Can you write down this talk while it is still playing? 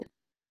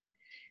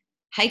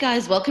Hey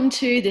guys, welcome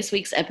to this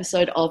week's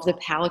episode of the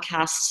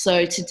Powercast.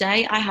 So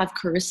today I have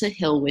Carissa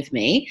Hill with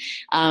me.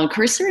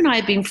 Carissa and I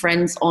have been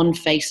friends on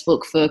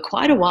Facebook for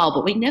quite a while,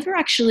 but we never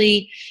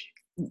actually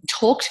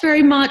talked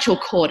very much or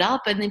caught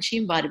up, and then she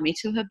invited me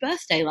to her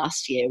birthday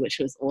last year, which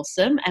was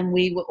awesome. And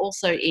we were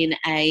also in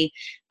a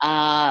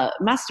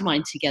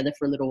mastermind together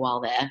for a little while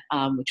there,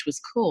 which was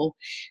cool.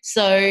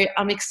 So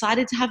I'm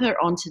excited to have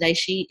her on today.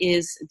 She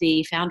is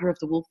the founder of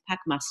the Wolfpack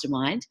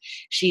Mastermind.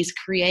 She's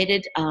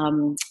created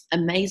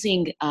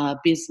amazing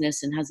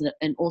business and has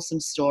an awesome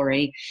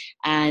story,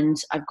 and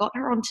I've got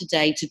her on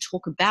today to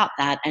talk about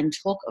that and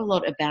talk a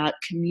lot about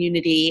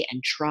community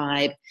and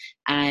tribe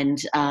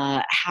and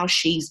how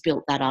she's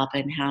built that up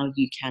and how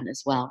you can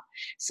as well.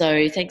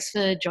 So thanks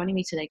for joining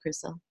me today,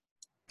 Carissa.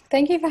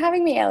 Thank you for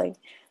having me, Ellie.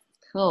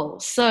 Cool.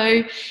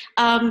 So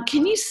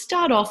can you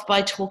start off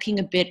by talking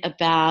a bit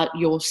about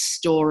your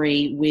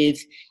story with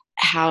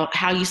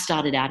how you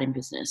started out in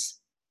business?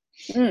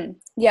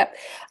 Yeah.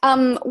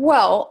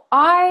 Well,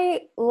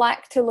 I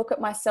like to look at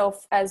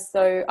myself as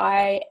though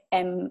I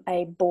am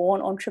a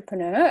born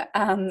entrepreneur,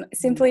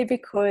 simply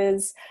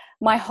because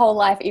my whole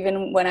life,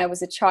 even when I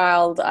was a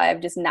child,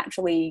 I've just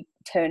naturally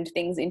turned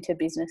things into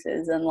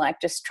businesses and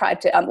just tried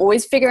to, I'm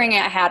always figuring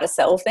out how to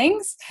sell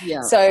things.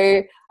 Yeah.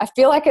 So I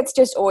feel like it's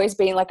just always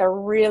been like a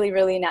really,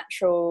 really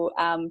natural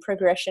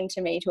progression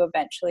to me to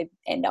eventually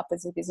end up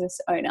as a business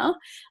owner.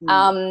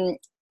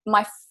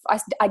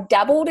 I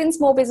dabbled in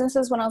small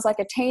businesses when I was like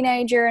a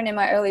teenager and in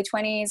my early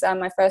 20s.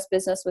 My first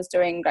business was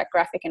doing like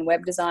graphic and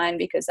web design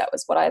because that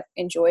was what I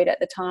enjoyed at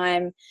the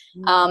time.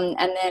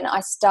 And then I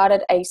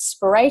started a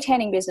spray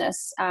tanning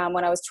business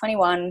when I was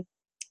 21,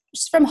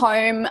 just from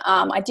home.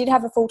 I did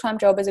have a full-time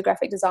job as a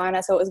graphic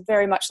designer, so it was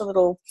very much a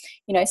little,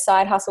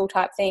 side hustle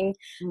type thing.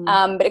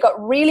 But it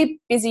got really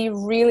busy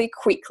really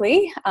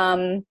quickly.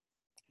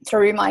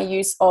 Through my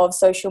use of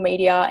social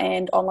media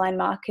and online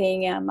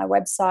marketing and my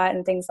website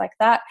and things like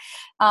that.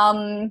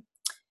 And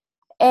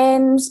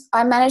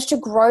I managed to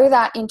grow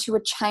that into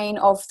a chain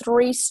of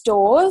 3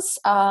 stores.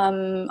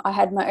 I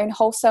had my own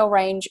wholesale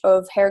range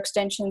of hair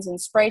extensions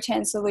and spray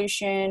tan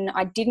solution.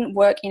 I didn't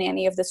work in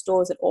any of the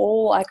stores at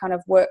all. I kind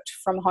of worked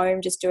from home,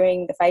 just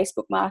doing the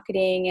Facebook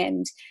marketing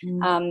and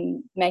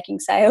making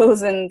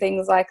sales and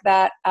things like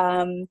that.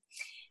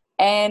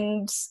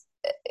 And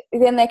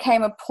then there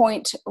came a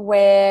point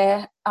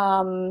where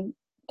in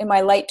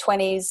my late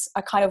 20s,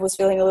 I kind of was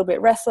feeling a little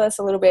bit restless,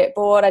 a little bit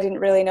bored. I didn't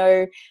really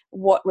know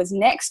what was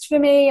next for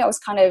me. I was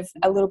kind of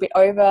a little bit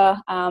over,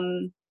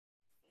 owning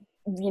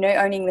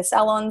the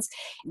salons.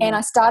 And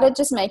I started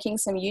just making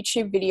some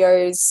YouTube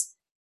videos,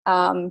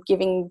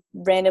 giving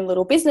random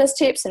little business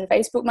tips and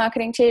Facebook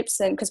marketing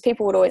tips. And because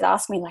people would always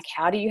ask me,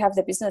 how do you have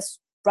the business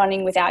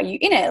running without you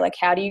in it?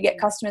 How do you get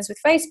customers with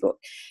Facebook?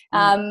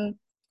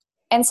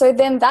 And so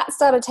then that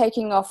started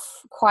taking off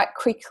quite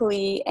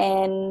quickly,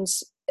 and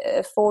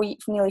for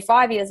nearly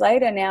 5 years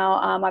later now,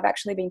 I've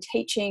actually been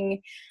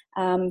teaching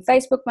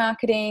Facebook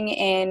marketing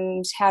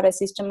and how to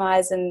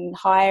systemize and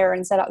hire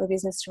and set up the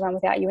business to run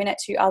without you in it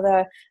to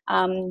other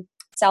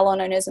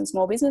salon owners and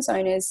small business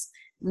owners,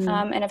 and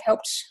I've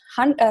helped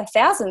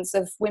thousands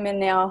of women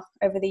now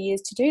over the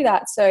years to do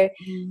that. So,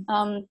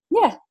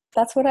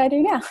 that's what I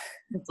do now.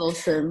 That's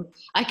awesome.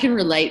 I can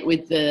relate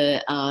with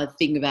the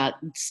thing about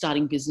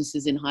starting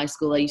businesses in high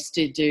school. I used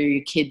to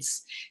do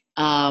kids'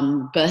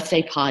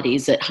 birthday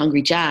parties at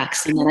Hungry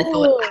Jack's, and then I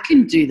thought, I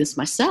can do this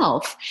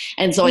myself.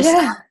 And so I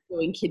started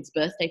doing kids'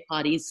 birthday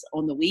parties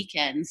on the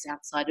weekends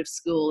outside of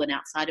school and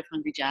outside of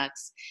Hungry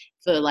Jack's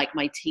for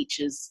my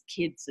teachers'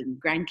 kids and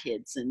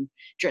grandkids, and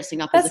dressing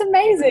up as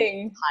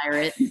amazing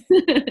pirate.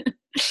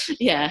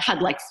 Yeah,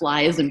 had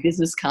flyers and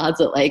business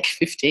cards at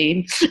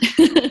 15.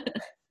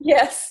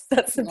 Yes,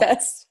 that's the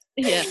best.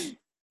 Yeah.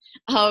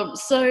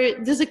 So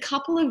there's a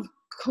couple of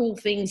cool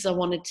things I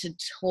wanted to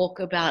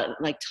talk about,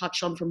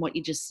 touch on from what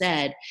you just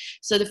said.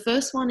 So the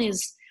first one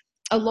is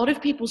a lot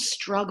of people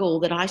struggle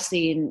that I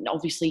see, and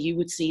obviously you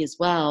would see as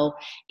well,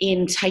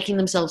 in taking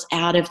themselves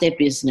out of their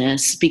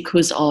business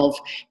because of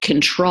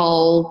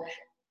control,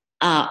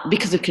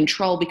 because of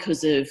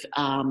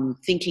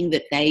thinking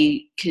that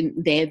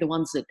they're the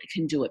ones that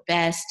can do it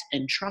best,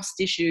 and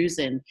trust issues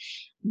and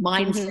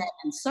mindset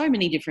and so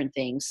many different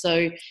things. So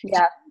did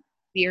you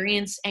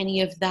experience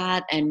any of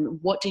that, and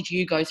what did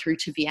you go through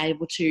to be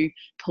able to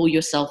pull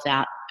yourself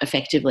out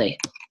effectively?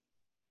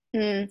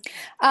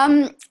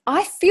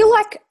 I feel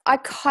like I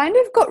kind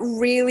of got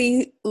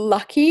really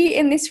lucky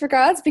in this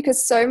regards,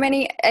 because so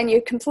many, and you're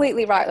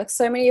completely right,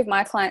 so many of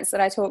my clients that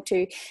I talk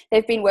to,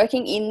 they've been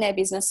working in their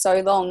business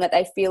so long that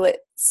they feel it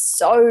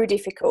so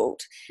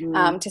difficult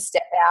to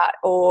step out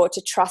or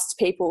to trust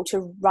people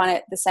to run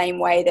it the same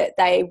way that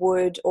they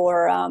would,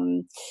 or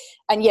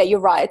and yeah,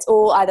 you're right, it's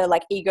all either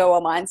ego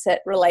or mindset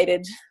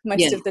related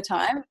most of the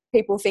time.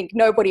 People think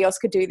nobody else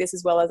could do this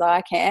as well as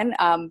I can,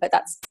 but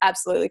that's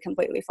absolutely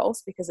completely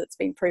false, because it's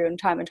been proven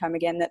time and time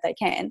again that they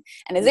can,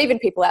 and there's even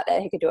people out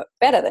there who could do it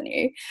better than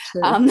you.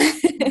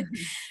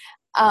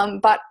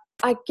 But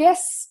I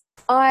guess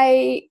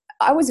I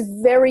I was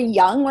very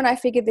young when I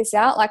figured this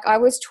out. Like I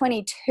was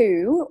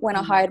 22 when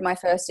I hired my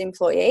first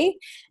employee,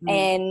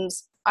 and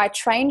I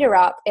trained her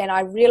up, and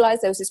I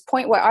realized there was this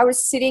point where I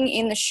was sitting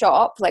in the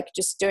shop, like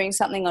just doing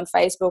something on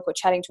Facebook or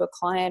chatting to a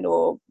client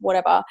or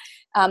whatever.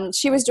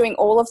 She was doing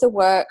all of the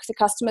work. The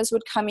customers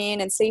would come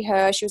in and see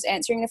her. She was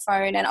answering the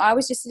phone, and I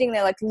was just sitting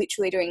there like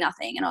literally doing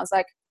nothing. And I was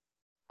like,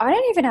 I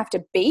don't even have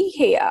to be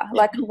here.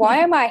 Like, why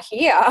am I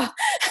here?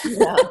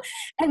 Yeah.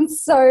 And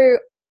so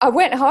I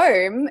went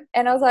home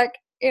and I was like,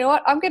 you know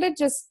what? I'm going to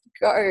just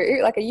go.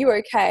 Like, are you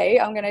okay?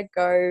 I'm going to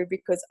go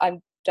because I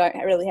don't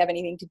really have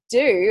anything to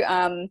do.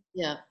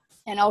 Yeah.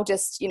 And I'll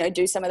just,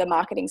 do some of the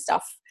marketing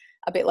stuff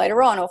a bit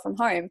later on or from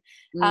home.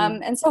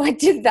 And so I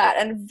did that.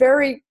 And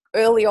very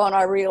early on,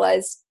 I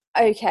realized,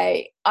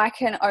 okay, I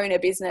can own a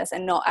business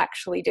and not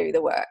actually do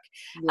the work.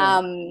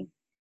 Yeah.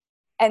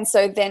 And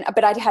so then,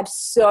 but I had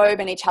so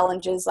many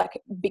challenges, like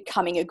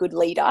becoming a good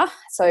leader.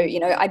 So,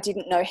 I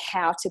didn't know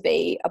how to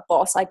be a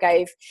boss. I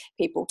gave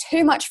people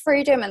too much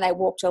freedom and they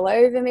walked all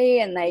over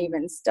me and they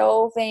even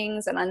stole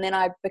things. And then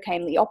I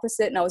became the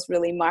opposite, and I was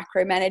really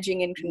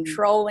micromanaging and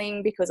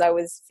controlling because I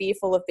was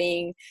fearful of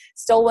being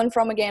stolen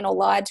from again or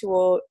lied to.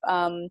 Or,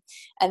 and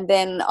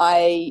then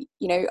I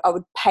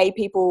would pay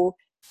people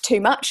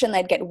too much and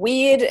they'd get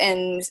weird,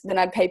 and then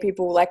I'd pay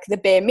people like the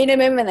bare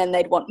minimum and then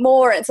they'd want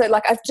more. And so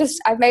like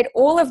I've made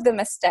all of the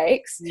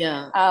mistakes.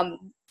 Yeah.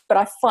 But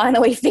I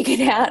finally figured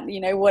out,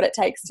 what it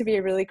takes to be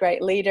a really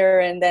great leader,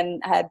 and then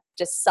had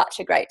just such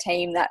a great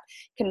team that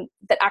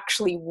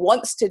actually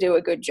wants to do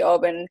a good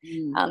job. And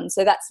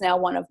so that's now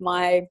one of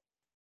my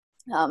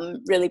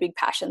really big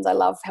passions. I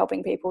love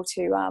helping people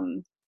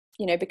to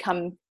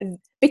become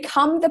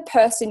the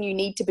person you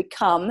need to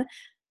become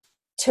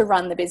to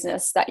run the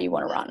business that you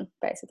want to run,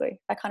 basically.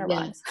 That kind of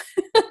rhymes.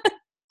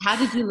 How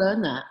did you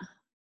learn that?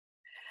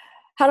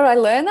 How did I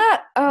learn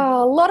that?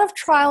 A lot of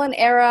trial and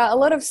error, a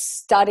lot of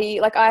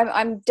study. Like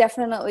I'm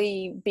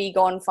definitely big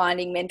on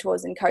finding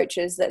mentors and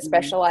coaches that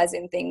specialize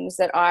in things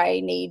that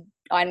I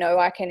know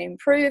I can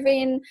improve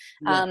in.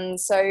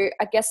 So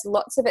I guess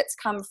lots of it's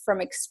come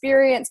from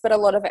experience, but a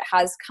lot of it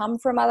has come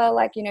from other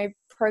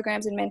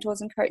programs and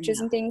mentors and coaches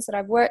and things that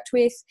I've worked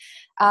with.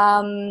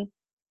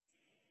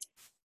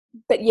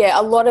 But yeah,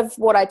 a lot of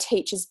what I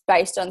teach is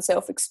based on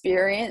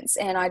self-experience,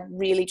 and I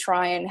really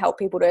try and help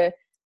people to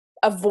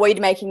avoid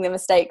making the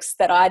mistakes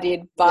that I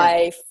did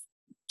by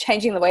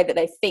changing the way that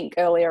they think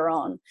earlier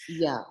on.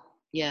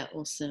 Yeah,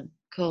 awesome.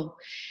 Cool.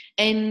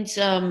 And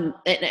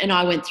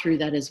I went through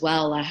that as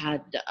well. I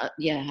had,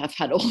 I've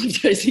had all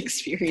of those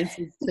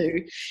experiences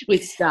too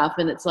with stuff.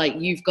 And it's like,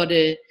 you've got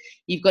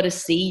to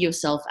see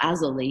yourself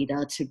as a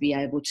leader to be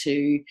able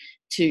to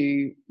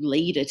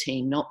lead a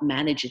team, not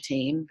manage a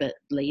team, but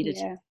lead a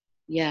team.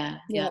 Yeah.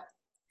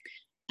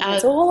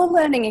 It's all a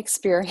learning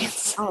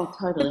experience. Oh,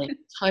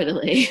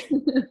 totally.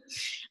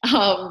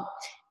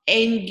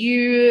 And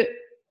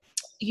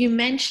you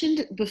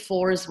mentioned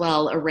before as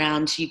well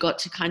around, you got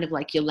to kind of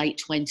like your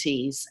late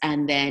 20s,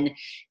 and then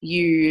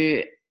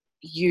you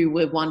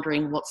were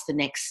wondering what's the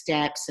next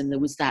steps, and there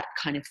was that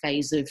kind of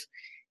phase of,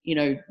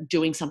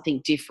 doing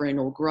something different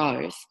or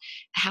growth.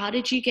 How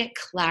did you get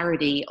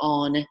clarity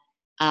on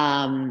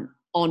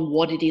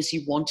what it is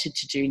you wanted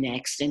to do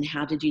next, and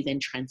how did you then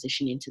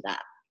transition into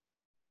that?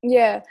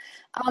 Yeah,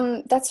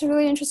 that's a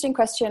really interesting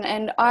question.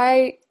 And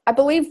I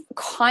believe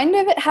kind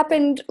of it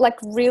happened like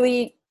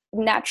really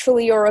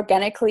naturally or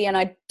organically, and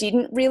I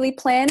didn't really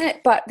plan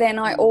it. But then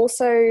I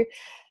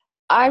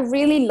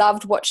really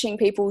loved watching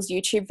people's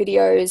YouTube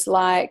videos,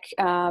 like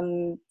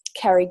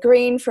Carrie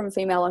Green from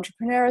Female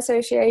Entrepreneur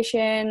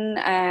Association,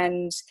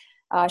 and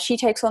She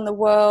Takes on the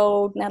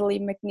World, Natalie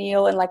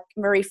McNeil, and like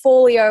Marie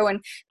Forleo and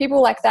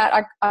people like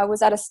that. I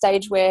was at a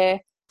stage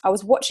where I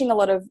was watching a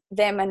lot of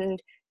them,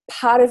 and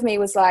part of me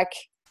was like,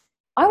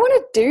 I want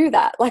to do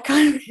that. Like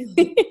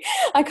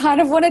I kind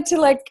of wanted to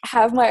like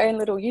have my own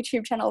little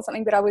YouTube channel or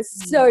something, but I was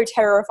so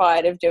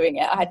terrified of doing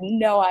it. I had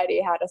no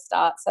idea how to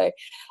start. So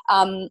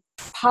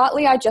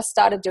partly I just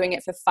started doing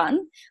it for fun.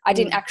 I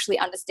didn't actually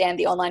understand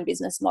the online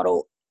business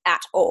model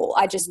at all.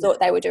 I just thought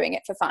they were doing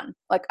it for fun.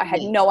 Like I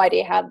had no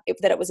idea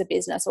that it was a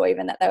business, or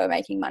even that they were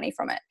making money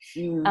from it.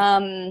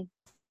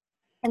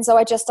 And so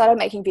I just started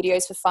making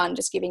videos for fun,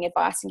 just giving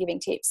advice and giving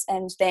tips.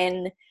 And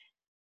then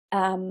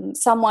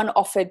someone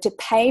offered to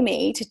pay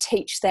me to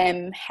teach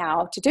them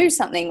how to do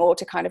something, or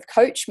to kind of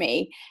coach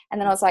me. And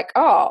then I was like,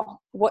 oh,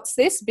 what's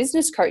this?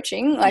 Business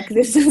coaching? Like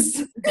this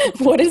is,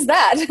 what is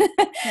that?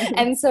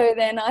 And so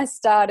then I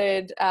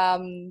started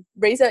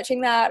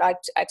researching that.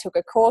 I took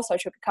a course. I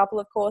took a couple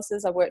of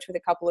courses. I worked with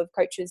a couple of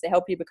coaches to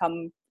help you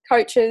become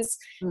coaches.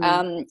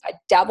 I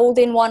dabbled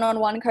in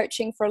one-on-one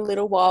coaching for a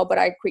little while, but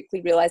I quickly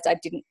realized I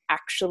didn't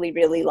actually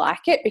really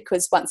like it,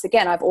 because once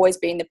again, I've always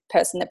been the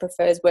person that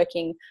prefers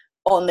working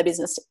on the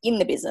business in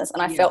the business,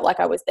 and I felt like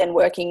I was then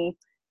working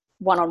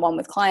one-on-one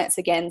with clients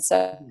again.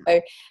 So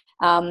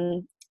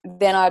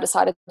then I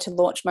decided to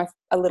launch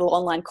a little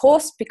online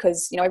course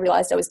because, I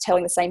realized I was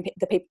telling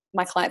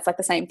my clients like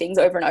the same things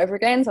over and over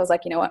again. So I was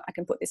like, you know what, I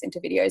can put this into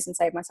videos and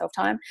save myself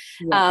time.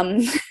 Yeah.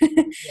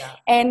 Yeah.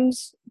 And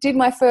did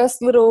my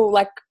first little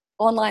like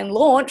online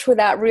launch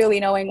without really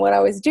knowing what I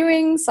was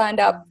doing,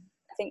 signed up,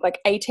 I think like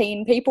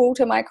 18 people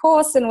to my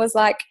course and was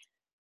like,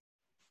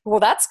 well,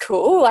 that's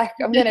cool. Like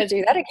I'm going to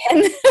do that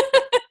again.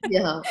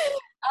 Yeah.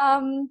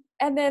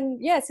 And then,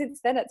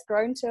 since then it's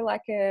grown to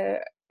like a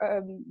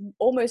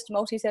almost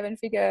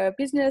multi-7-figure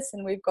business,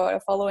 and we've got a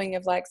following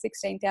of like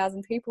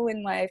 16,000 people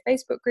in my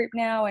Facebook group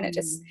now, and it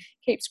just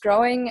keeps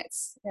growing.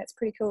 It's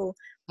pretty cool.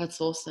 That's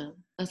awesome.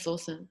 That's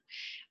awesome.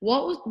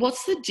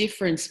 What's the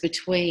difference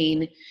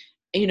between,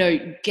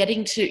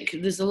 getting to,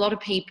 there's a lot of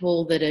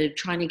people that are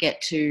trying to get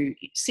to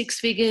 6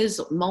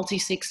 figures, multi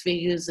 6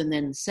 figures, and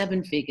then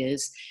 7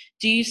 figures.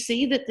 Do you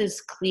see that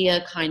there's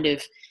clear kind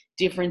of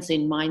difference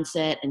in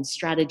mindset and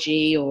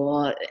strategy,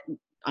 or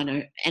I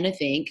know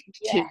anything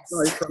to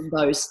go from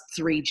those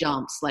 3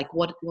 jumps? Like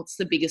what's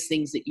the biggest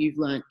things that you've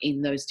learned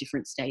in those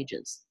different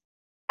stages?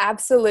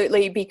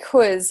 Absolutely,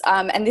 because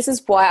and this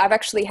is why I've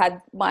actually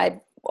had my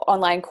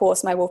online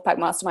course, my Wolfpack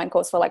Mastermind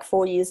course, for like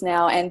 4 years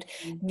now, and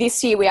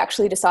this year we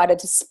actually decided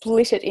to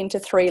split it into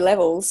 3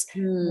 levels.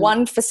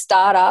 One for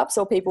startups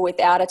or people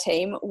without a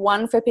team,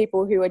 one for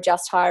people who are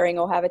just hiring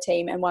or have a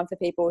team, and one for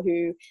people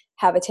who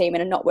have a team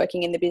and are not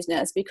working in the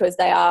business, because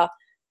they are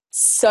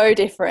so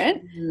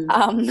different.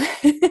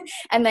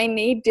 And they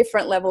need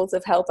different levels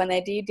of help, and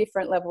they need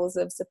different levels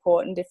of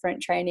support and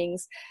different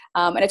trainings,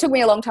 and it took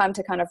me a long time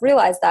to kind of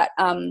realize that.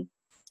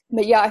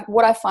 But yeah,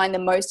 what I find the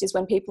most is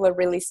when people are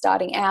really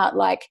starting out,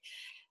 like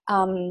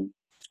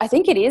I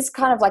think it is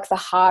kind of like the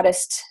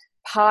hardest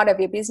part of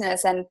your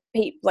business, and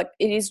like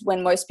it is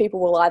when most people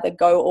will either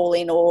go all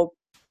in or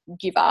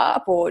give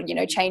up, or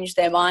change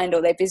their mind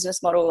or their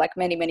business model like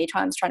many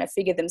times, trying to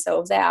figure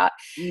themselves out.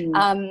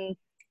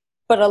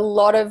 But a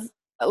lot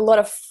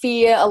of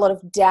fear, a lot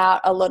of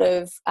doubt, a lot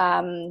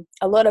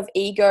of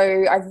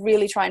ego. I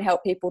really try and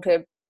help people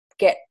to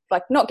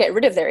not get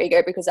rid of their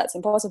ego, because that's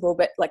impossible,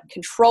 but like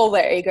control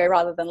their ego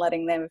rather than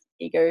letting their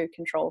ego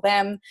control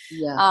them.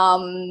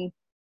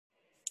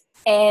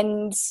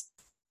 And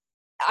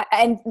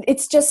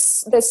it's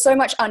just, there's so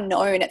much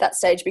unknown at that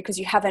stage, because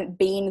you haven't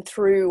been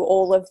through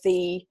all of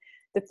the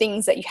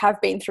things that you have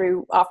been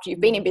through after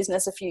you've been in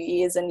business a few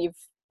years, and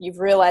you've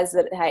realized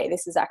that, hey,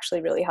 this is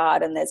actually really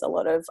hard, and there's a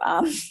lot of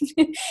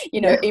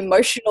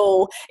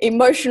emotional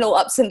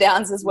ups and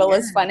downs, as well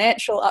as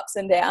financial ups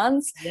and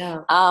downs.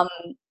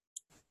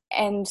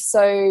 And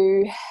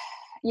so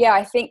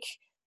I think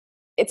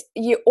it's,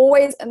 you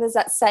always, and there's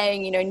that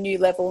saying, new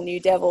level, new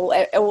devil,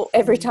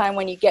 every time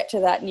when you get to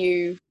that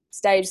new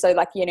stage. So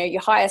like, you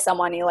hire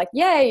someone and you're like,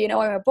 yay,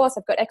 I'm a boss,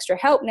 I've got extra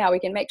help now,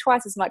 we can make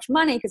twice as much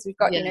money because we've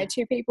got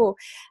 2 people.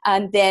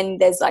 And then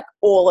there's like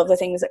all of the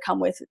things that come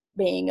with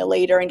being a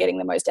leader and getting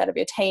the most out of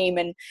your team,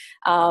 and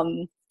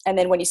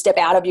then when you step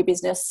out of your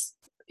business,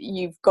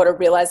 you've got to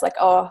realize like,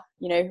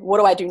 what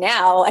do I do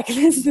now? Like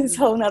there's this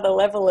whole nother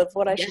level of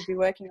what I should be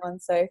working on.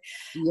 So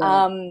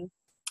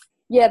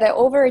they're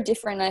all very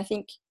different. I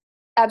think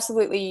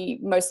absolutely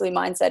mostly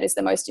mindset is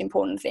the most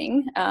important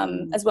thing,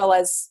 as well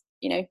as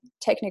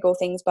technical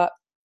things. But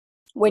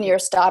when you're a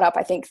startup,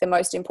 I think the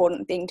most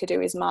important thing to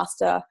do is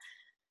master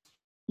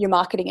your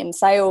marketing and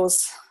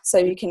sales, so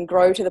you can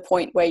grow to the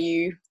point where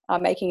you are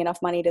making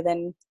enough money to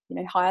then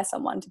hire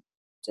someone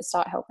to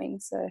start helping.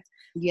 So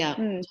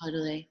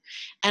totally.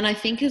 And I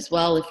think as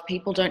well, if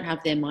people don't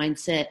have their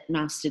mindset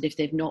mastered, if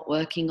they're not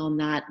working on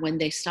that, when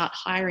they start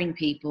hiring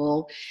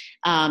people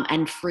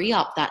and free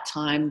up that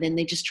time, then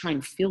they just try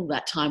and fill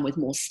that time with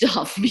more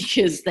stuff,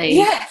 because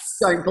they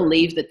don't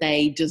believe that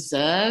they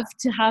deserve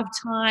to have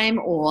time,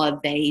 or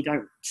they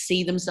don't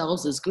see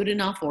themselves as good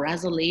enough or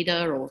as a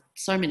leader, or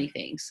so many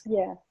things.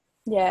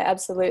 Yeah,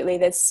 absolutely.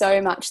 There's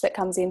so much that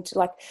comes into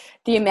like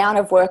the amount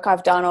of work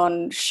I've done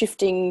on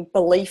shifting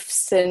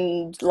beliefs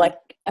and like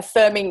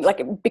affirming,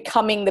 like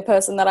becoming the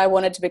person that I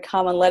wanted to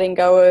become, and letting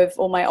go of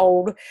all my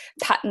old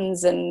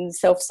patterns and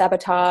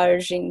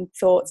self-sabotaging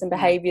thoughts and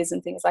behaviors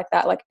and things like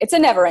that. Like it's a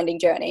never ending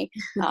journey.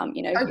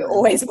 You're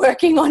always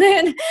working on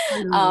it.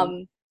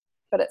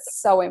 But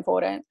it's so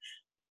important.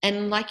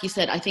 And like you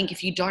said, I think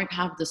if you don't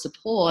have the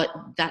support,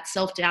 that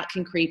self-doubt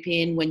can creep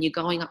in. When you're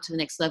going up to the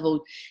next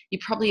level,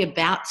 you're probably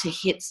about to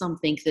hit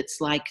something that's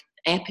like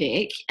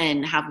epic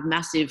and have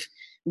massive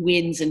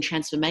wins and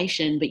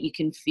transformation, but you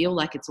can feel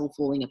like it's all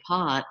falling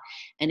apart.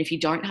 And if you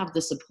don't have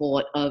the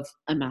support of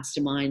a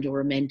mastermind or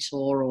a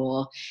mentor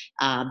or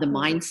the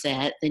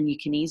mindset, then you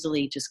can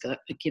easily just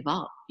give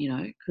up,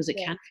 because it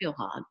can feel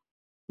hard.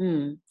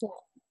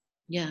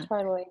 Yeah.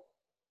 Totally.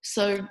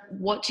 So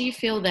what do you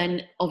feel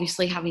then,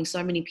 obviously having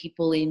so many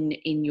people in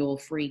your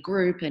free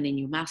group and in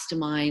your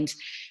mastermind,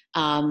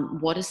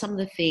 what are some of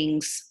the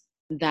things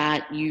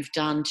that you've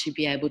done to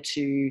be able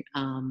to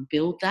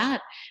build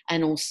that?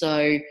 And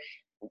also,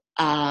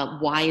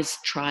 why is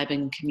tribe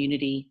and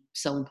community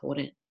so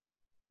important?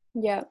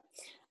 Yeah.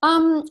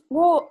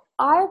 Well,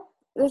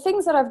 the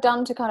things that I've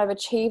done to kind of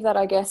achieve that,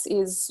 I guess,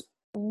 is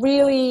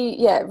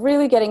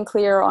really getting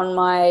clear on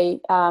my,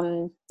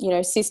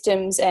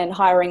 systems and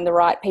hiring the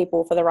right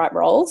people for the right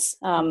roles.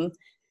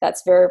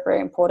 That's very,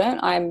 very important.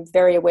 I'm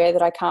very aware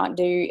that I can't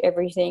do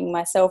everything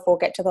myself or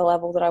get to the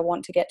level that I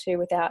want to get to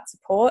without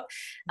support.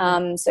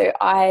 So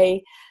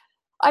I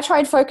try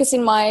and focus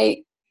in my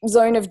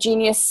zone of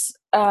genius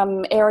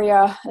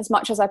area as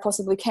much as I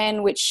possibly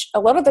can, which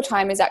a lot of the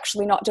time is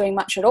actually not doing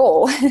much at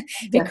all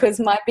because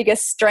my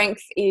biggest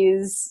strength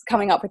is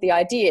coming up with the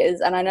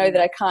ideas. And I know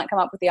that I can't come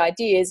up with the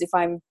ideas if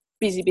I'm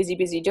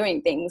busy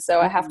doing things.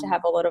 So I have to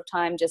have a lot of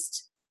time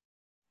just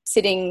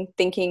sitting,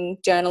 thinking,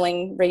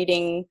 journaling,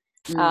 reading,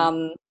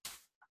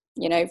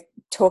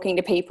 talking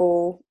to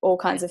people, all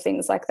kinds of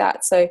things like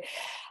that. So,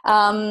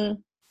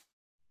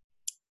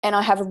 and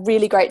I have a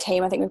really great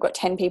team. I think we've got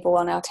 10 people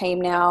on our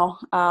team now.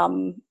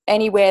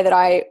 Anywhere that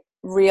I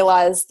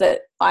realize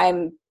that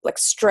I'm like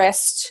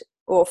stressed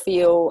or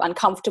feel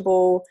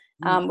uncomfortable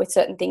with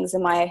certain things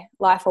in my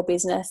life or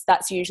business,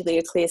 that's usually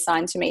a clear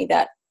sign to me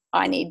that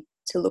I need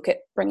to look at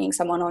bringing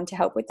someone on to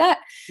help with that.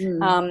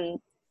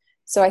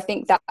 So I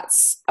think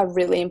that's a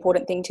really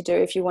important thing to do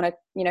if you want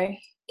to,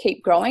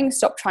 keep growing.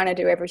 Stop trying to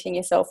do everything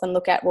yourself and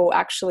look at, well,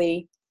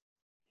 actually,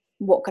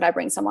 what could I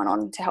bring someone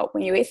on to help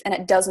me with? And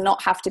it does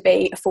not have to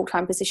be a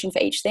full-time position for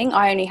each thing.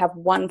 I only have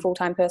one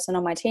full-time person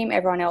on my team.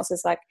 Everyone else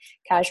is like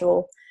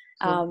casual,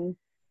 and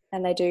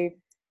they do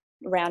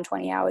around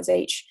 20 hours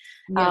each.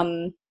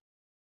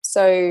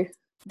 So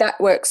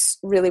that works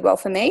really well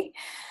for me.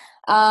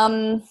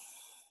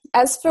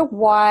 As for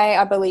why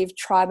I believe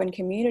tribe and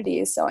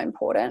community is so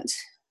important,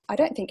 I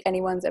don't think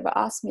anyone's ever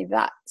asked me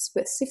that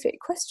specific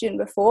question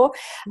before.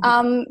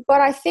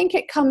 But I think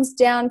it comes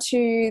down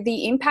to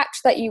the impact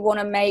that you want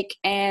to make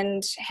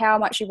and how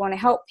much you want to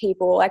help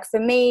people. Like for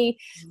me,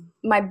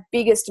 my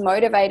biggest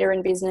motivator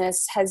in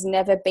business has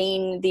never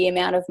been the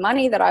amount of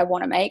money that I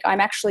want to make.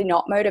 I'm actually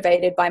not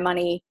motivated by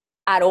money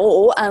at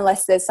all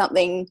unless there's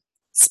something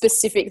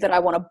specific that I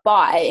want to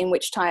buy, in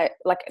which time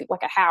like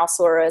a house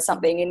or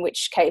something, in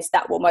which case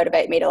that will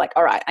motivate me to like,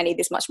 all right, I need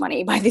this much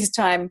money by this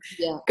time,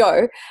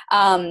 go.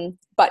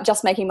 But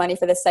just making money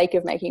for the sake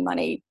of making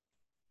money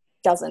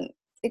doesn't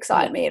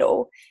excite me at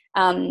all.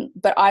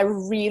 But I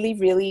really,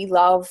 really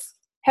love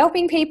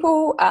helping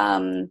people.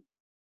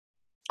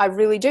 I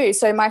really do.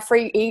 So my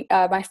free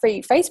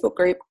Facebook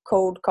group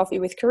called Coffee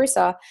with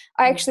Carissa,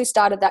 I actually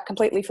started that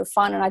completely for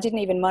fun, and I didn't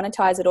even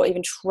monetize it or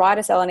even try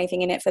to sell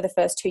anything in it for the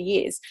first 2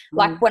 years.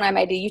 Like when I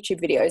made the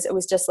YouTube videos, it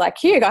was just like,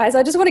 here guys,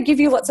 I just want to give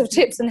you lots of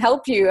tips and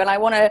help you, and I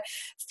want to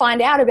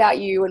find out about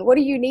you and what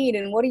do you need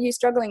and what are you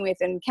struggling with,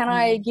 and can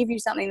I give you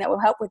something that will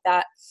help with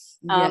that?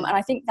 And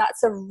I think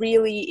that's a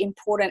really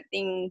important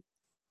thing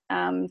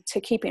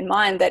to keep in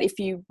mind, that if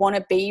you want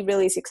to be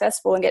really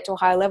successful and get to a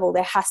higher level,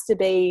 there has to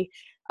be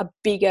a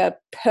bigger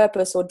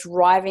purpose or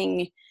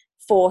driving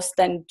force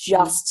than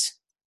just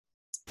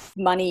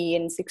money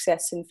and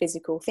success and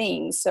physical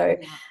things. So,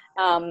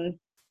 I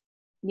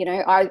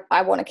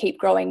want to keep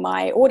growing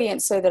my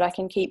audience so that I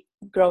can keep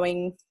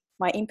growing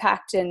my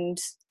impact and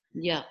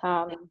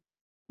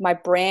my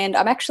brand.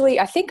 I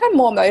think I'm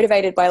more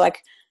motivated by like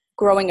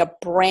growing a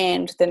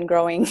brand than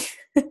growing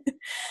a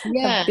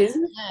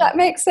business. That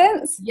makes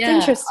sense. It's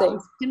interesting. I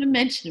was going to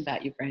mention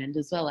about your brand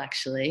as well,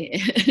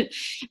 actually.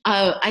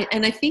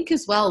 I think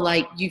as well,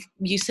 like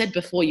you said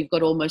before, you've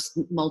got almost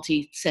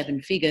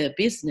multi-7-figure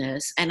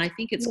business, and I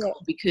think it's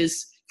cool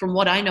because from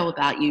what I know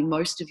about you,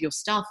 most of your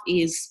stuff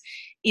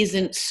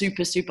isn't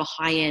super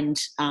high-end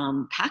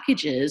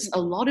packages. A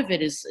lot of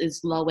it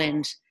is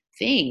low-end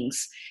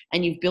things,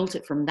 and you've built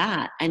it from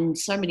that. And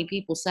so many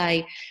people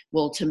say,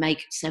 well, to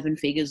make 7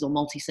 figures or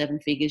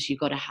multi-7 figures, you've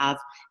got to have,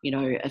 a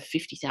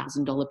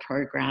 $50,000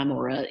 program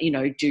or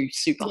do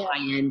super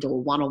high end or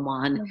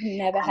one-on-one. I've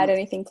never had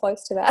anything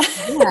close to that.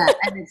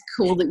 And it's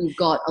cool that you've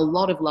got a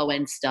lot of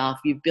low-end stuff.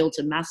 You've built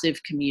a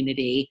massive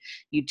community.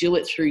 You do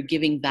it through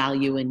giving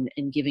value and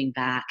giving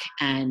back,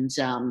 and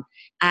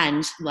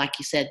like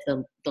you said,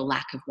 the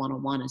lack of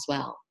one-on-one as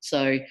well.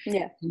 So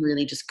you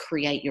really just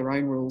create your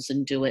own rules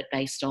and do it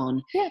based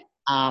on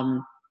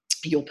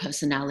your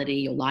personality,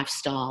 your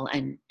lifestyle,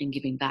 and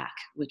giving back,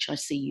 which I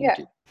see you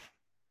do.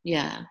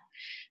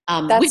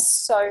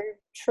 That's so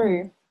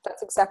true.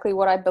 That's exactly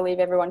what I believe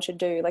everyone should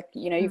do. Like,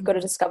 you've got to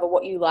discover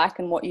what you like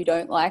and what you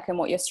don't like and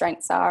what your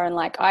strengths are. And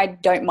like, I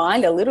don't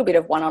mind a little bit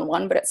of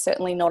one-on-one, but it's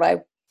certainly not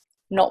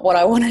what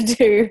I want to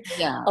do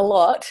a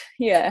lot.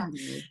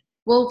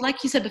 Well,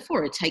 like you said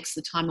before, it takes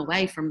the time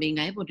away from being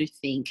able to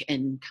think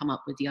and come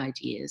up with the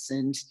ideas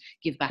and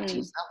give back to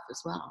yourself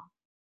as well.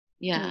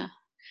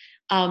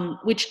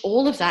 Which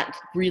all of that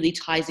really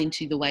ties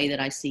into the way that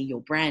I see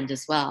your brand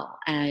as well.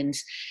 And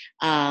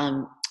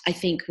I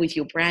think with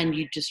your brand,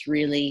 you just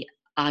really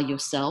are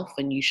yourself,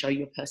 and you show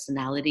your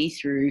personality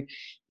through,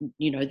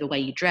 the way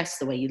you dress,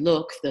 the way you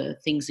look, the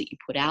things that you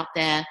put out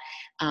there.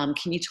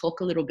 Can you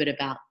talk a little bit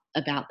about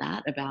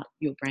that, about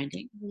your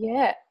branding?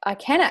 Yeah, I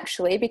can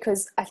actually,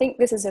 because I think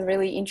this is a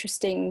really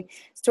interesting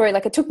story.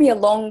 Like, it took me a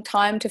long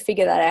time to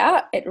figure that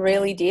out. It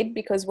really did,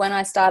 because when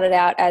I started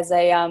out as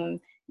a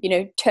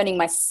turning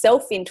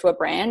myself into a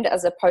brand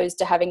as opposed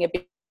to having a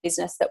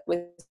business that was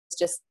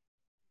just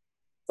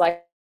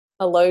like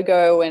a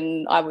logo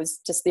and I was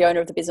just the owner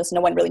of the business. No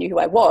one really knew who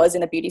I was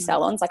in the beauty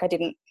salons. Like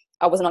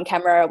I wasn't on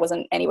camera. I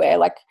wasn't anywhere.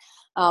 Like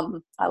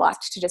I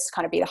liked to just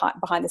kind of be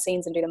behind the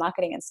scenes and do the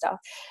marketing and stuff.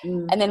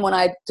 And then when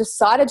I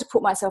decided to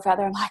put myself out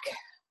there, I'm like,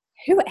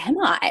 who am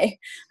I?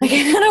 Like,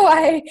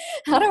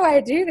 how do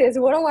I do this?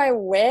 What do I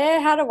wear?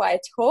 How do I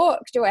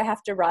talk? Do I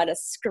have to write a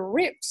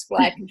script?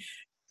 Like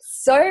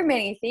so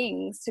many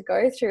things to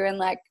go through and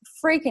like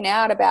freaking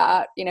out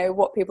about,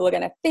 what people are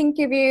going to think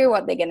of you,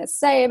 what they're going to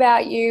say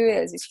about you.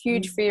 There's this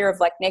huge fear of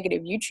like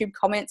negative YouTube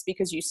comments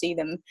because you see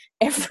them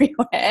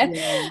everywhere.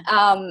 Yeah.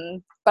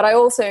 But I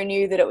also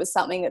knew that it was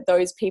something that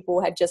those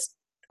people had just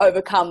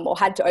overcome or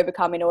had to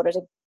overcome in order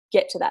to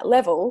get to that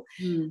level.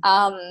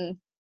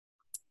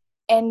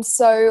 And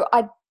so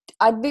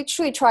I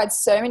literally tried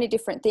so many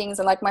different things.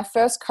 And like my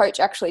first coach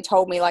actually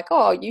told me like,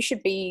 oh, you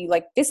should be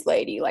like this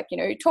lady, like,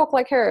 talk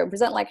like her and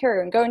present like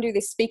her and go and do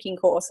this speaking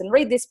course and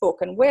read this book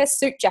and wear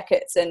suit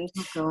jackets and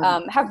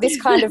have this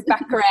kind of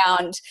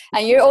background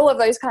and all of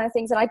those kind of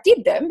things. And I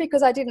did them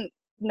because I didn't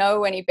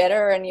know any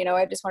better and,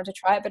 I just wanted to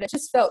try it, but it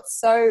just felt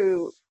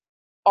so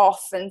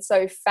off and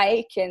so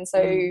fake and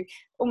so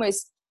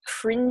almost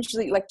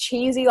cringely, like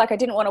cheesy. Like I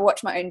didn't want to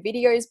watch my own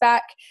videos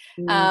back.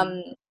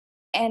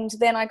 And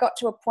then I got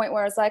to a point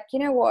where I was like, you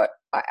know what,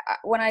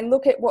 when I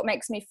look at what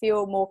makes me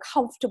feel more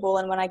comfortable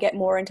and when I get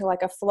more into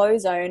like a flow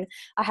zone,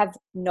 I have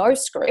no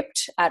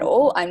script at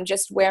all. I'm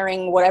just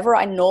wearing whatever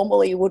I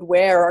normally would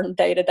wear on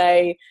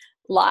day-to-day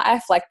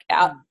life, like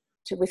out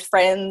with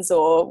friends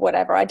or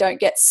whatever. I don't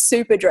get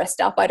super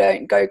dressed up. I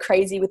don't go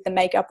crazy with the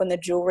makeup and the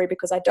jewelry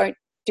because I don't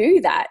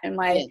do that in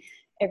my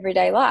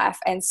everyday life.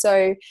 And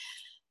so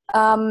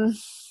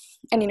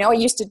and I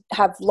used to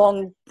have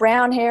long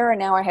brown hair and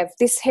now I have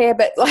this hair,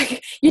 but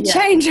like you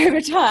change over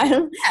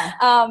time.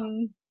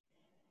 And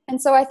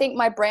so I think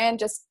my brand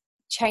just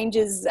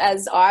changes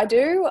as I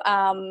do.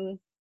 And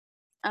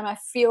I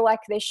feel like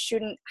there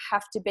shouldn't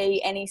have to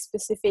be any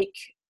specific,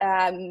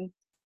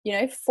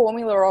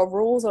 formula or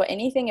rules or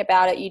anything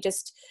about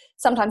it.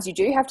 Sometimes you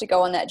do have to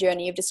go on that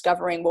journey of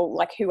discovering, well,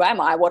 like, who am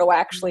I? What do I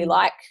actually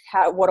like?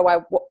 What do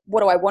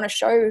I want to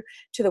show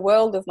to the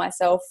world of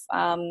myself?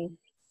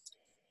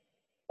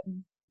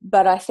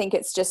 But I think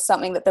it's just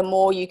something that the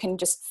more you can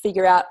just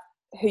figure out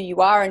who you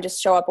are and just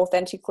show up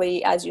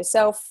authentically as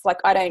yourself. Like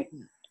I don't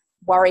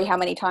worry how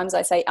many times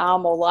I say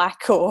or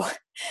like or,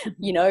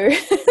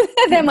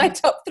 they're my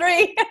top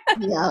three.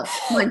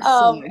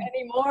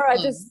 Anymore. I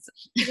just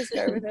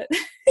go with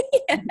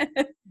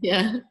it.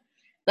 Yeah.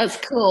 That's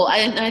cool.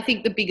 And I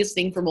think the biggest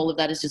thing from all of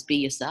that is just be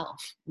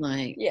yourself.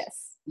 Like,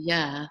 yes.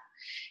 Yeah.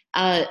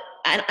 And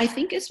I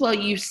think as well,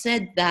 you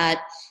said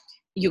that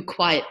you're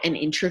quite an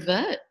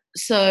introvert.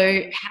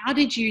 So how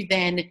did you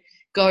then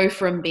go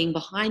from being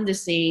behind the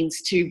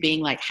scenes to being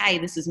like, hey,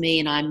 this is me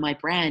and I'm my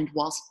brand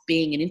whilst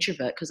being an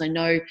introvert? Because I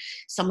know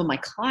some of my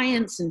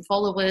clients and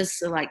followers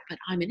are like, but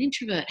I'm an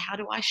introvert. How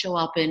do I show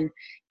up and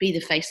be the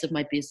face of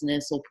my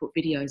business or put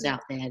videos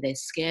out there? They're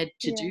scared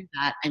to do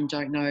that and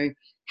don't know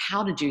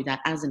how to do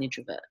that as an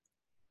introvert.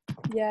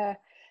 Yeah,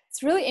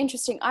 it's really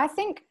interesting. I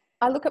think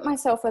I look at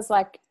myself as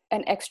like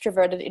an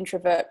extroverted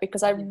introvert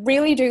because I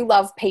really do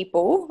love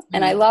people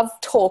and I love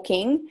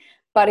talking,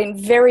 but in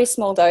very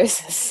small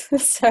doses.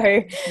 So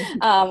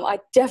I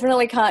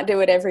definitely can't do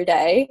it every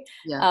day.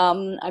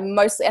 I'm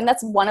mostly, and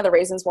that's one of the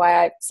reasons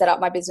why I set up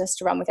my business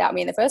to run without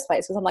me in the first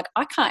place, because I'm like,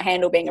 I can't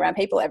handle being around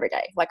people every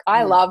day. Like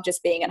I love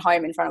just being at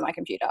home in front of my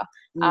computer.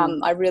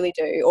 I really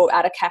do, or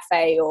at a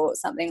cafe or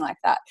something like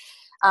that.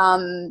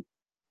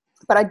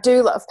 But I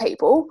do love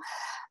people.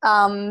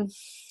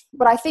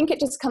 But I think it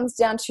just comes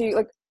down to,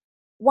 like,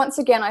 once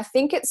again, I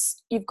think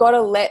you've got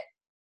to let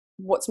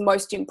what's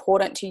most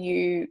important to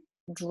you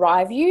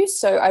drive you.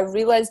 So I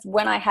realized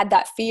when I had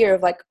that fear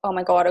of like, oh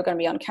my God, I'm going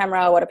to be on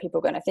camera. What are people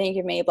going to think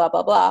of me? Blah,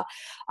 blah, blah.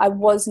 I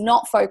was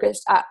not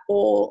focused at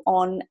all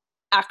on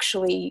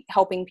actually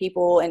helping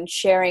people and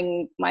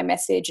sharing my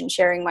message and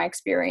sharing my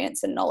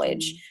experience and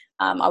knowledge.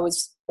 I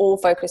was all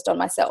focused on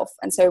myself.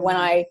 And so when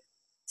I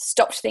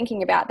stopped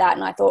thinking about that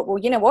and I thought, well,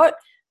 you know what?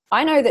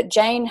 I know that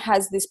Jane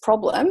has this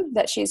problem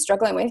that she's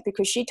struggling with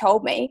because she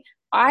told me.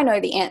 I know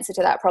the answer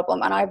to that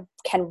problem and I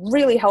can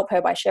really help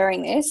her by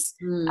sharing this.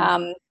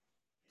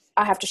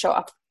 I have to show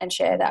up and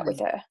share that with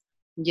her.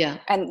 Yeah.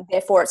 And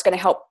therefore it's going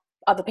to help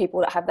other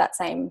people that have that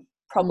same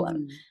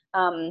problem.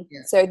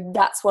 So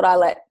that's what I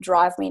let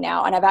drive me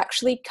now. And I've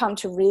actually come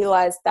to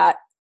realize that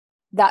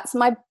that's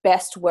my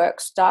best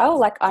work style.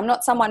 Like I'm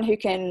not someone who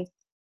can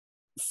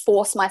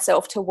force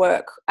myself to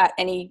work at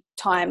any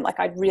time. Like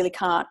I really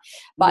can't.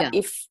 But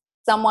if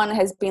someone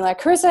has been like,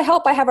 Carissa,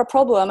 help, I have a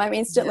problem, I'm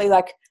instantly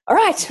like, all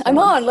right, I'm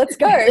on, let's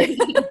go.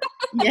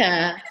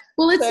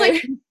 Well, it's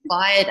like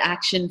inspired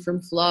action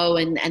from flow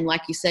and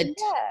like you said,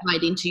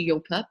 tied into your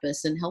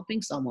purpose and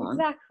helping someone.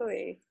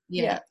 Exactly.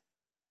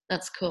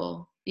 That's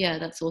cool. Yeah,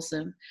 that's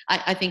awesome.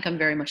 I think I'm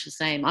very much the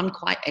same. I'm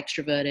quite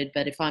extroverted,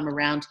 but if I'm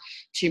around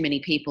too many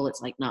people,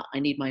 it's like, nah, I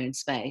need my own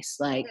space.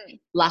 Like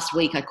last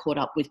week, I caught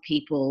up with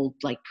people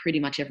like pretty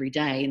much every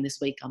day. And this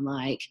week, I'm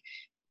like,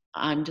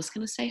 I'm just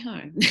going to stay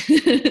home.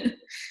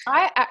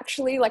 I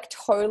actually like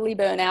totally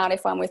burn out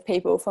if I'm with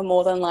people for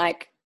more than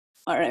like,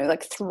 I don't know,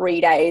 like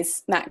 3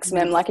 days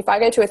maximum. Like if I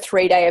go to a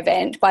 3-day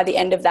event, by the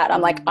end of that,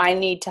 I'm like, I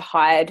need to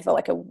hide for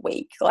like a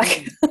week.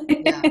 Like,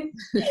 yeah,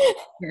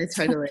 yeah,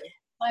 totally.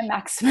 My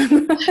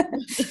maximum.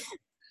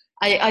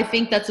 I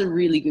think that's a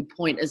really good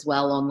point as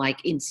well on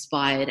like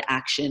inspired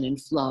action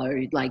and flow.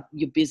 Like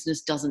your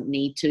business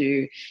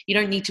you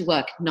don't need to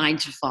work 9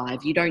 to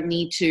 5. You don't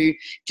need to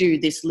do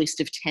this list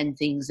of 10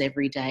 things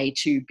every day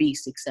to be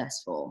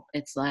successful.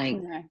 It's like,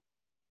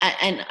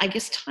 and I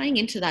guess tying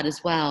into that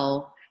as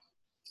well,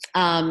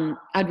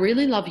 I'd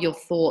really love your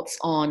thoughts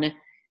on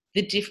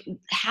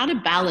how to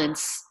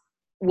balance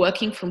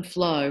working from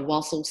flow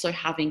whilst also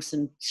having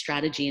some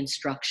strategy and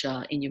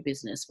structure in your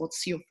business.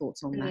 What's your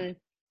thoughts on that?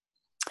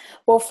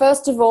 Well,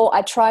 first of all,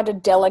 I try to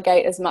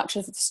delegate as much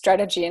of the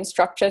strategy and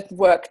structure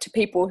work to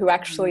people who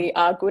actually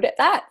are good at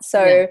that.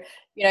 So,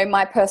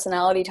 my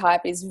personality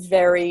type is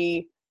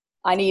I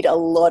need a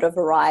lot of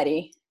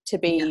variety to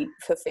be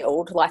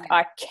fulfilled. Like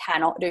I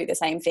cannot do the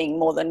same thing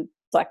more than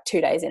like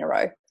 2 days in a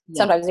row.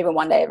 Sometimes even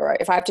 1 day in a row.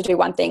 If I have to do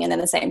one thing and then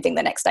the same thing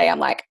the next day, I'm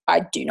like,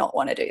 I do not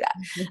want to do that.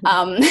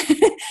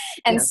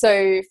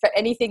 So for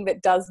anything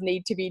that does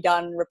need to be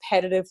done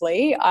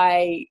repetitively,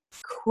 I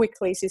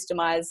quickly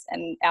systemize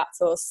and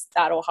outsource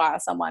that or hire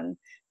someone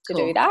to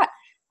do that.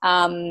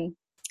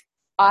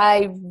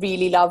 I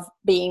really love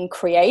being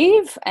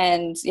creative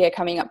and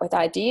coming up with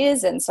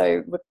ideas. And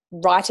so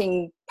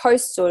writing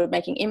posts or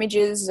making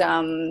images,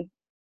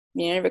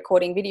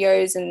 recording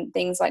videos and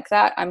things like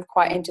that. I'm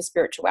quite into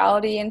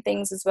spirituality and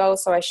things as well.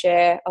 So I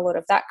share a lot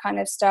of that kind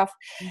of stuff.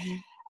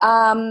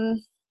 But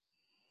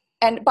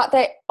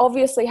there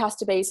obviously has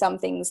to be some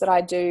things that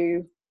I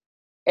do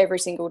every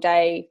single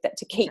day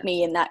to keep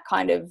me in that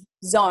kind of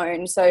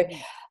zone. So,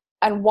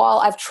 and while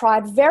I've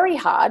tried very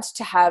hard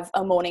to have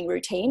a morning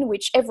routine,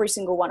 which every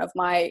single one of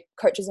my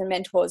coaches and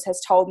mentors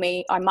has told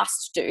me I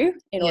must do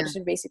in order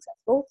to be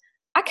successful,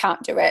 I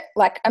can't do it.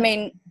 Like, I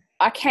mean,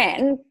 I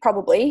can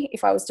probably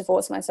if I was to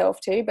force myself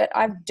to, but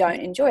I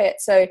don't enjoy it.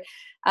 So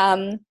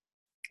I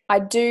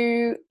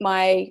do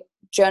my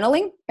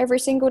journaling every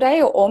single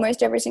day or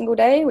almost every single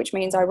day, which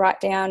means I write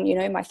down,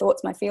 my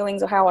thoughts, my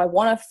feelings, or how I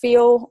want to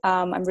feel.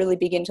 I'm really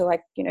big into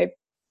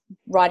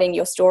writing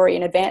your story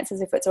in advance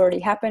as if it's already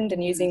happened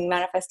and using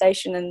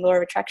manifestation and law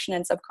of attraction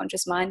and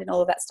subconscious mind and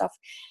all of that stuff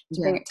to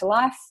bring it to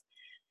life.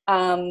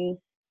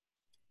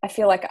 I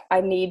feel like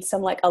I need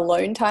some like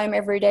alone time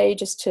every day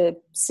just to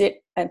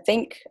sit and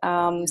think.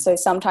 So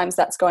sometimes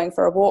that's going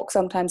for a walk.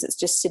 Sometimes it's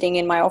just sitting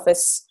in my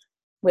office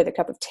with a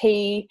cup of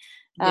tea.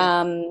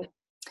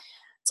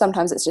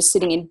 Sometimes it's just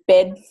sitting in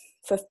bed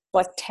for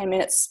like 10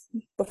 minutes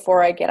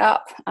before I get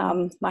up.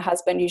 My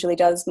husband usually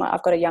does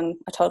I've got a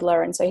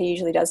toddler, and so he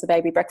usually does the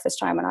baby breakfast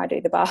time and I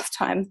do the bath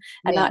time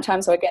and night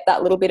time. So I get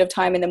that little bit of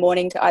time in the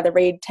morning to either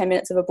read 10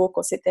 minutes of a book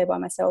or sit there by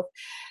myself.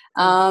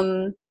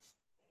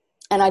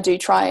 And I do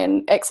try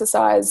and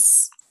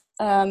exercise.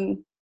 I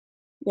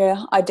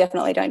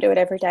definitely don't do it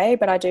every day,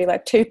 but I do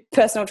like 2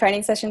 personal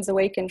training sessions a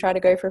week and try to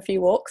go for a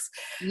few walks.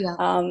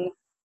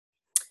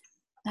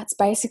 That's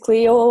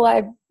basically all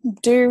I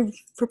do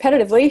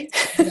repetitively.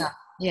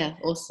 Yeah,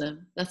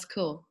 awesome. That's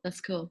cool.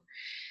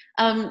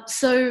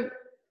 So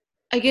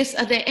I guess,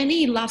 are there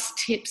any last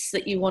tips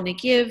that you want to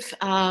give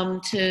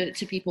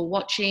to people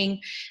watching,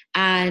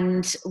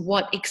 and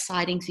what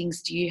exciting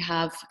things do you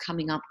have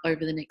coming up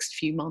over the next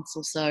few months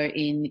or so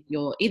in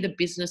your either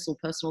business or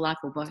personal life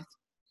or both?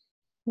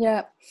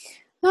 Yeah.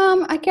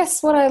 I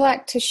guess what I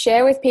like to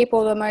share with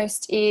people the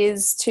most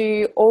is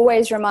to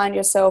always remind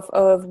yourself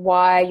of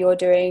why you're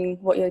doing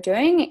what you're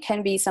doing. It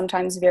can be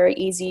sometimes very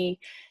easy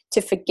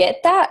to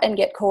forget that and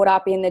get caught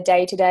up in the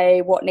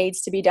day-to-day, what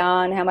needs to be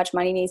done, how much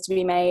money needs to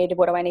be made,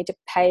 what do I need to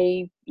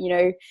pay,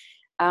 So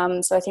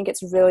I think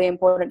it's really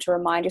important to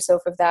remind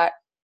yourself of that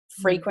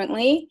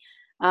frequently.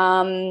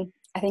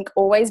 I think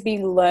always be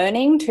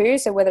learning too.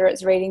 So whether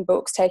it's reading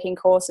books, taking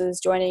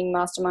courses, joining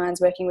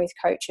masterminds, working with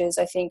coaches,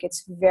 I think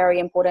it's very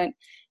important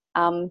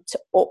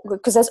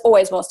because there's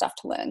always more stuff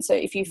to learn. So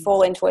if you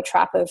fall into a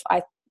trap of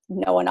I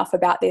know enough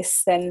about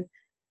this, then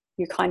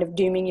you're kind of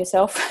dooming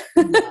yourself,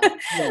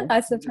 I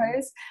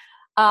suppose.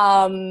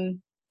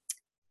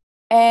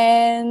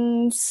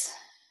 And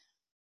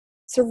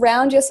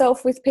surround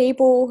yourself with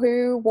people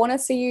who want to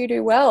see you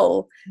do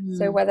well.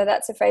 So whether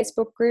that's a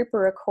Facebook group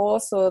or a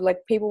course or like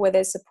people where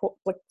there's support,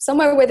 like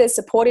somewhere where there's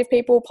supportive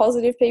people,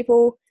 positive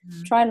people,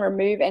 try and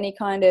remove any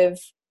kind of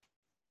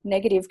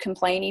negative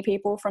complainy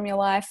people from your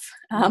life.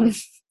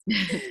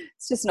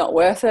 It's just not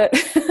worth it.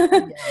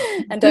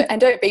 and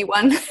don't be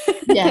one.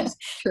 Yes,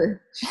 true.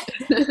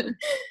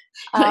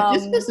 Like,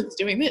 this person's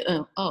doing it.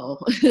 Oh,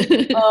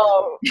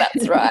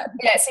 that's right.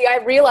 Yeah, see, I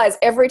realize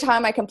every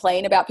time I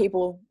complain about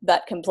people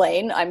that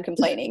complain, I'm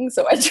complaining.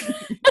 So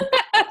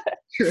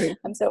True.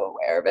 I'm so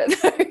aware of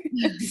it though.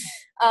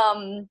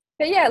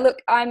 But yeah, look,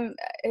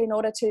 in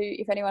order to,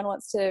 if anyone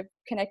wants to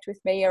connect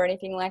with me or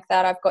anything like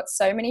that, I've got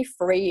so many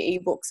free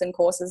ebooks and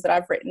courses that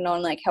I've written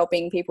on like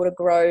helping people to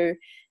grow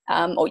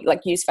or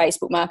like use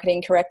Facebook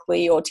marketing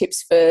correctly, or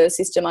tips for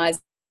systemizing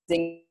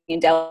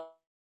and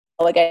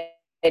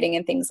delegating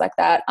and things like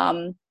that.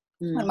 On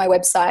my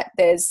website,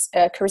 there's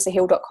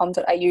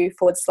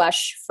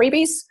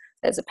carissahill.com.au/freebies.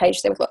 There's a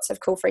page there with lots of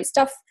cool free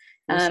stuff.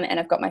 And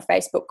I've got my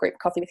Facebook group,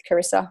 Coffee with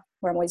Carissa,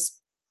 where I'm always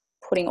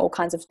putting all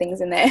kinds of things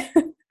in there.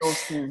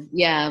 Awesome.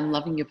 Yeah, I'm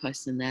loving your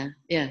post in there.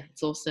 Yeah,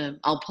 it's awesome.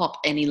 I'll pop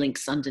any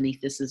links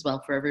underneath this as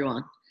well for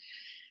everyone.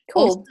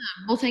 Cool. Awesome.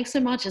 Well, thanks so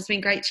much. It's been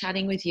great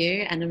chatting with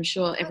you, and I'm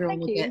sure everyone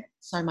will get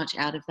so much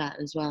out of that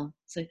as well.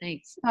 So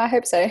thanks. I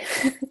hope so.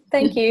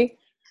 Thank you.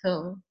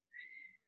 Cool.